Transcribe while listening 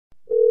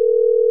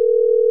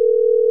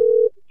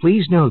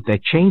Please note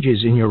that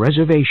changes in your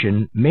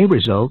reservation may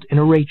result in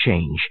a rate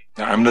change.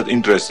 I'm not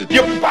interested.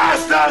 You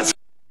bastards!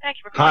 Thank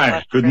you for calling.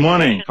 Hi, good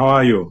morning. How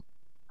are you?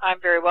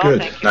 I'm very well, Good.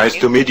 thank you. Nice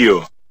to meet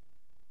you.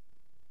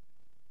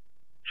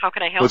 How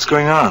can I help What's you?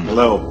 going on?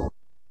 Hello.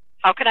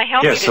 How can I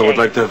help you Yes, today? I would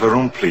like to have a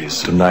room,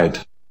 please, tonight.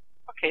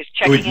 Okay, is Do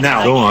checking it in now.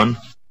 tonight? Go on.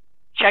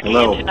 Checking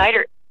Hello. in tonight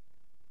or...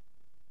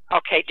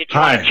 Okay, did you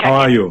Hi, want to check how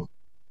are in? you?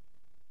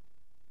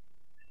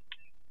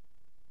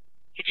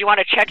 Did you want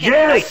to check in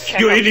Yes, tonight?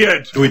 you Check out-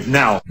 idiot. Do it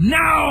now.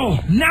 Now!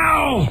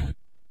 Now!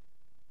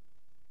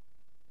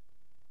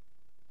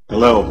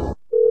 Hello.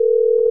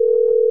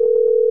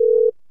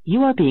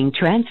 You are being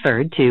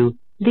transferred to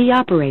the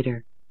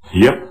operator.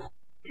 Yep.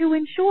 To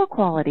ensure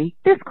quality,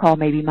 this call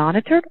may be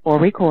monitored or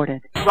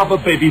recorded. Rubber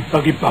baby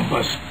buggy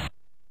bumpers.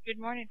 Good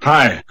morning.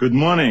 Hi, good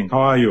morning. How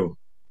are you?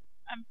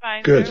 I'm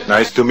fine. Good. sir.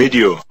 Nice to meet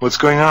you. What's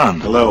going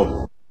on?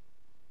 Hello.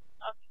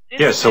 This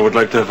Yes, is I would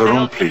like to have a room,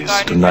 Arnold please,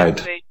 regarding tonight.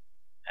 reservation.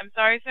 I'm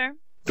sorry, sir?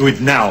 Do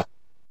it now.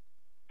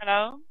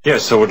 Hello?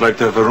 Yes, I would like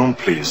to have a room,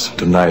 please,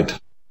 tonight.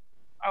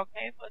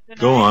 Okay, what's the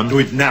Go name? on. Do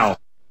it now.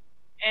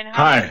 And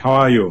Hi, how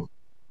are you?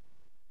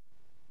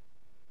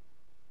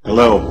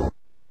 Hello.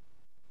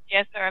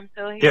 Yes, sir, I'm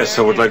still here. Yes,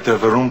 I would like to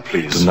have a room,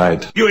 please,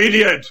 tonight. You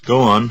idiot.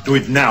 Go on. Do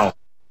it now.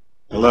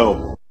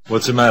 Hello.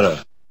 What's the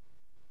matter?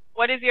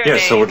 What is your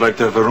Yes, I name? would like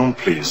to have a room,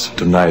 please,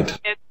 tonight.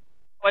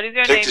 What is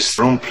your Take name? this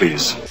room,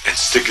 please, and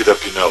stick it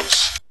up your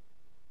nose.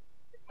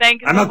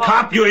 Thank you I'm for a calling.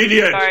 cop, you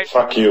idiot. Sorry.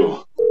 Fuck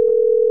you. Good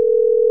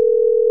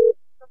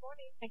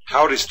morning. Thank you.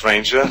 Howdy,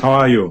 stranger. How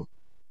are you?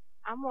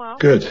 I'm well.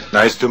 Good.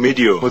 Nice to meet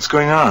you. What's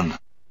going on?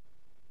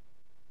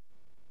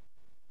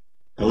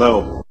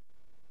 Hello.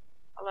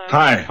 Hello.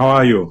 Hi, how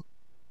are you?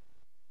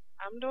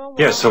 I'm doing well.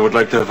 Yes, I would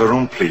like to have a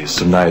room, please,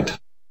 tonight.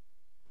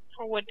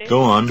 For what day?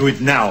 Go on. Do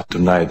it now.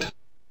 Tonight.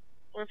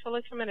 We're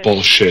fully committed.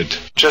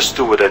 Bullshit. Just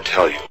do what I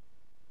tell you.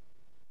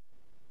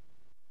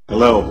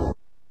 Hello.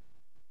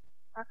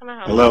 How can I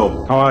help?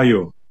 Hello. How are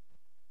you?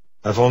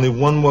 I've only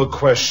one more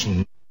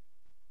question.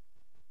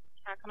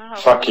 How can I help?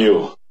 Fuck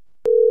you.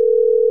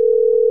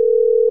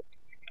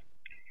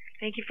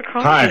 Thank you for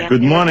calling. Hi,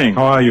 good morning.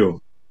 How are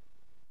you?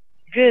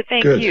 Good,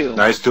 thank Good. you.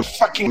 Nice to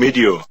fucking meet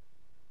you.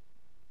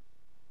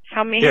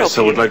 How may I Yes, I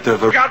help would you? like to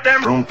have a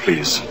Goddamn. room,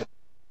 please.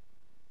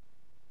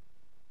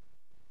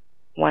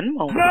 One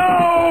moment.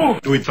 No!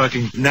 Do it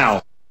fucking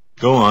now.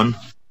 Go on.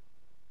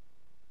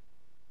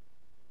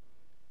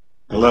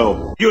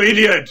 Hello. You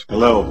idiot.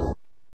 Hello.